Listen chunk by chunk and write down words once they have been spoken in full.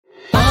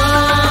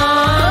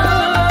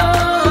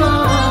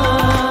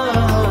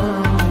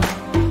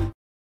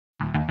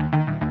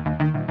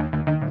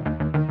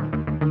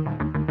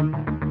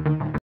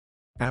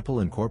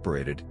Apple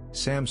Incorporated,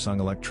 Samsung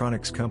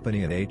Electronics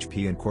Company and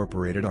HP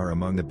Incorporated are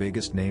among the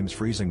biggest names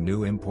freezing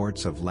new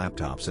imports of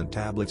laptops and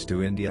tablets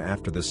to India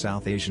after the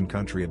South Asian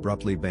country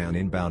abruptly banned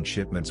inbound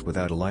shipments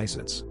without a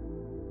license.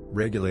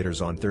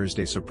 Regulators on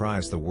Thursday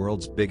surprised the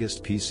world's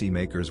biggest PC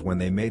makers when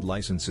they made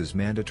licenses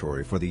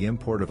mandatory for the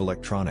import of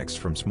electronics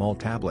from small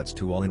tablets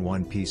to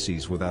all-in-one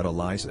PCs without a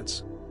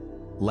license.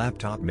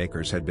 Laptop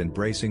makers had been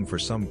bracing for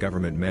some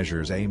government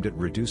measures aimed at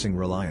reducing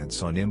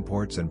reliance on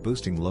imports and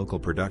boosting local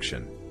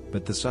production,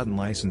 but the sudden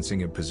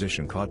licensing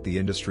imposition caught the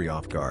industry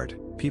off guard,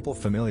 people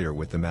familiar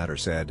with the matter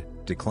said,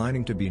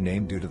 declining to be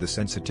named due to the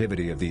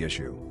sensitivity of the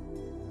issue.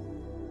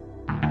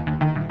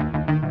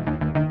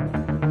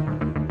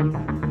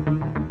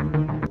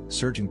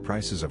 Surging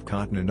prices of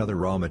cotton and other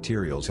raw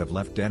materials have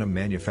left denim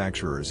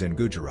manufacturers in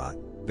Gujarat,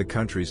 the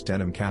country's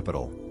denim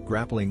capital,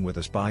 grappling with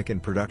a spike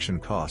in production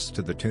costs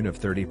to the tune of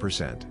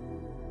 30%.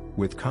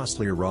 With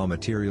costlier raw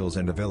materials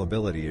and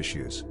availability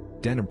issues,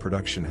 denim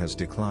production has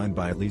declined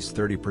by at least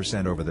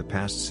 30% over the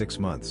past 6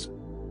 months.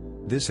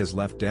 This has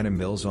left denim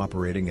mills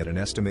operating at an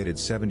estimated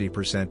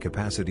 70%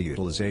 capacity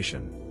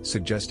utilization,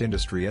 suggest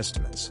industry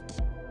estimates.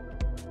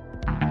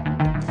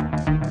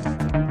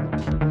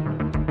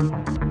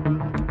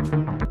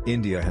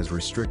 India has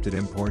restricted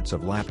imports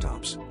of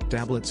laptops,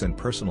 tablets and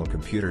personal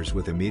computers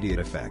with immediate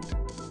effect.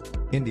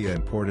 India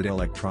imported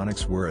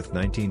electronics worth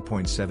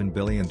 $19.7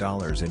 billion in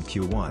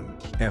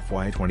Q1,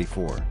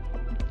 FY24.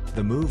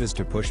 The move is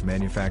to push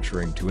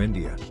manufacturing to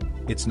India.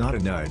 It's not a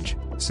nudge,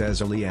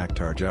 says Ali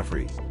Akhtar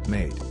Jafri,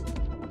 MAID.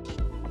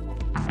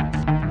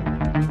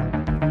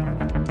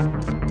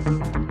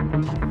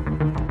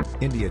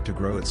 India to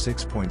grow at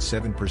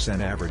 6.7%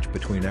 average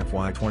between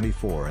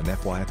FY24 and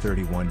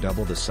FY31,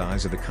 double the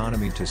size of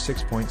economy to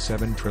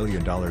 $6.7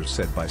 trillion,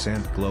 said by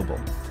Sant Global.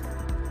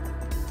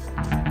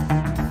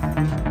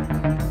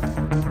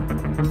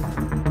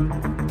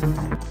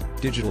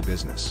 Digital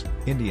business,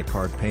 India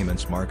card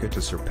payments market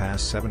to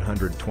surpass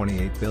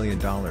 $728 billion in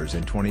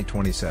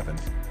 2027,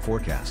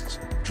 forecasts,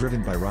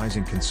 driven by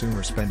rising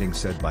consumer spending,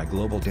 said by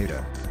Global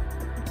Data.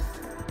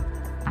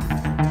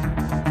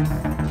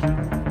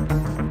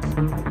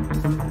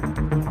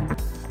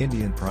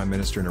 Indian Prime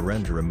Minister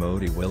Narendra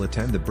Modi will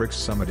attend the BRICS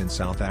summit in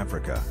South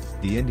Africa,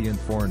 the Indian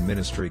Foreign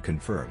Ministry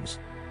confirms.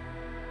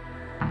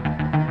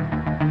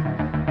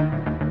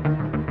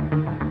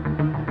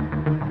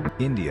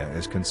 India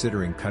is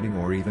considering cutting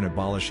or even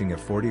abolishing a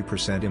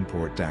 40%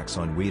 import tax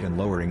on wheat and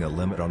lowering a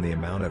limit on the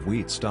amount of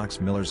wheat stocks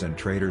millers and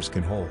traders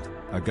can hold,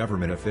 a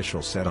government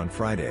official said on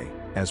Friday,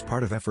 as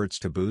part of efforts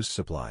to boost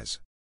supplies.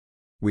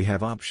 We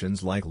have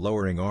options like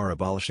lowering or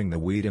abolishing the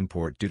wheat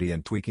import duty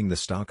and tweaking the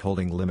stock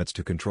holding limits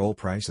to control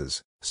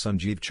prices,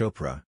 Sanjeev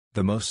Chopra,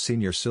 the most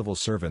senior civil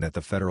servant at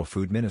the Federal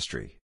Food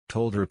Ministry,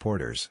 told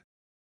reporters.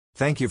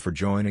 Thank you for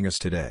joining us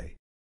today.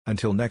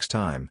 Until next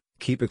time,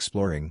 keep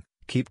exploring,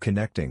 keep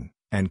connecting,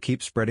 and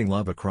keep spreading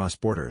love across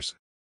borders.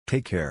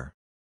 Take care.